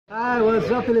Hi, what's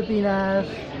up, Pilipinas?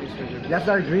 That's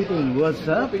our greeting. What's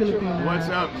up, Pilipinas? What's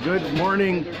up? Good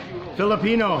morning,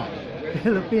 Filipino.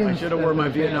 Philippines. I should have worn my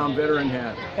Vietnam veteran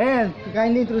hat. And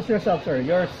kindly introduce yourself, sir.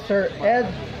 You're Sir Ed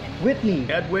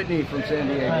Whitney. Ed Whitney from San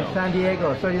Diego. San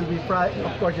Diego. So you'll be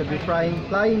of course, you'll be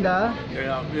flying the.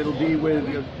 Yeah, it'll be with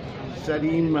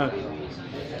Sadim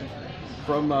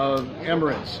from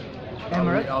Emirates.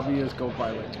 Emirates? I'll be his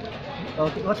co-pilot.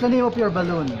 Okay. What's the name of your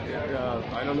balloon?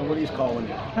 I don't know what he's calling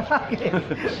it. Okay.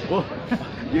 Well,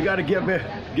 you got to get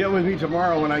with me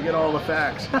tomorrow when I get all the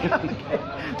facts. Okay.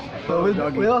 So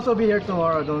we'll also be here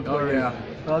tomorrow. Don't worry. Yeah.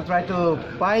 I'll try to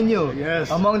find you.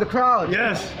 Yes. Among the crowd.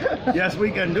 Yes. Yes,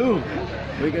 we can do.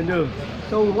 We can do.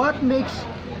 So what makes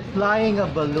flying a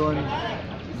balloon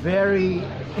very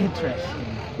interesting?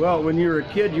 Well, when you're a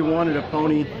kid, you wanted a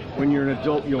pony. When you're an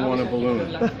adult, you'll want a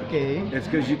balloon. Okay. It's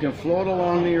because you can float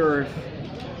along the earth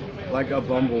like a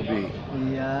bumblebee.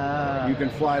 Yeah. You can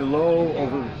fly low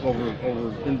over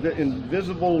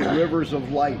invisible rivers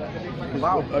of light.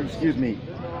 Wow. Excuse me,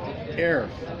 air.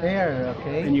 Air.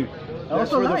 Okay. And you.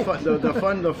 That's Also where light.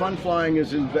 the fun flying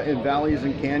is in valleys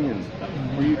and canyons,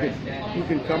 where you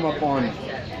can come up on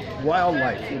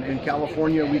wildlife. In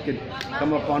California, we could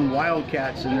come up on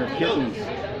wildcats and their kittens,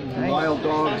 and wild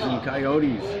dogs and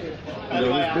coyotes. You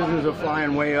know, this business of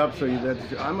flying way up. So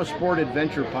I'm a sport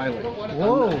adventure pilot.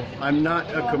 Whoa. I'm not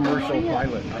a commercial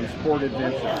pilot. I'm sport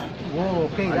adventure. Whoa.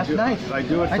 Okay, that's nice. I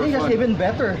do it for I think fun. that's even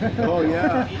better. Oh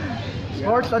yeah.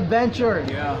 Sports adventure.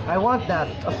 Yeah. I want that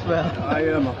as well. I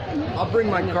am. I'll bring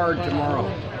my card tomorrow.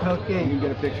 Okay. You can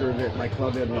get a picture of it. My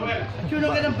club head one.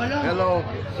 Hello.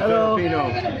 Hello. Filipino.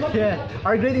 Yeah.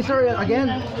 Our greeting, sir,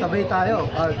 again, sabay tayo.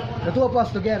 The two of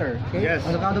us together. Okay? Yes.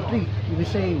 On the count of three, you will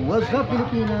say, what's up,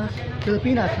 Pilipinas?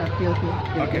 Pilipinas, not Philippines.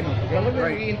 Okay.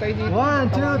 Right.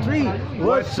 1, 2, 3.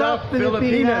 What's up,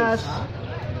 Pilipinas?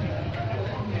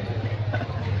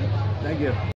 Thank you.